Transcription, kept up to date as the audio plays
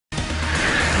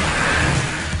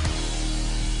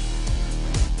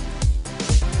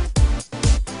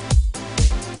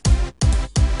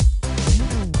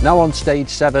Now on stage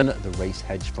 7, the race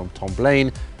heads from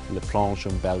Tomblaine to La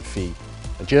Planche-en-Belleville.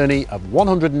 A journey of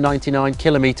 199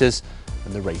 kilometres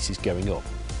and the race is going up.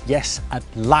 Yes, at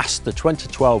last the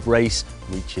 2012 race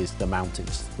reaches the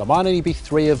mountains. There might only be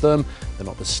 3 of them. They're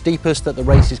not the steepest that the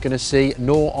race is going to see,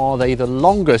 nor are they the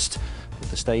longest.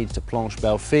 But the stage to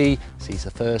Planche-Belleville sees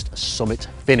the first summit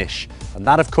finish. And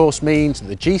that of course means that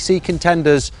the GC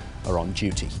contenders are on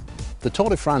duty. The Tour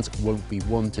de France won't be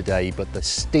won today, but the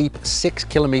steep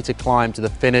 6-kilometre climb to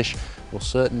the finish will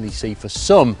certainly see for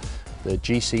some the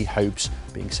GC hopes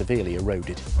being severely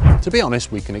eroded. To be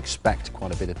honest, we can expect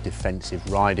quite a bit of defensive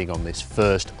riding on this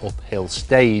first uphill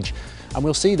stage, and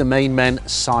we'll see the main men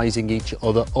sizing each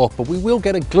other up, but we will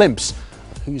get a glimpse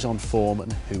of who's on form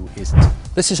and who isn't.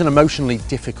 This is an emotionally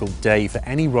difficult day for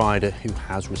any rider who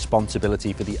has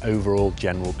responsibility for the overall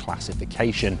general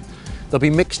classification. There'll be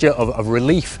a mixture of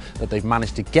relief that they've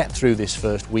managed to get through this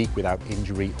first week without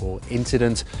injury or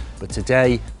incident, but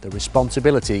today the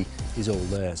responsibility is all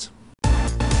theirs.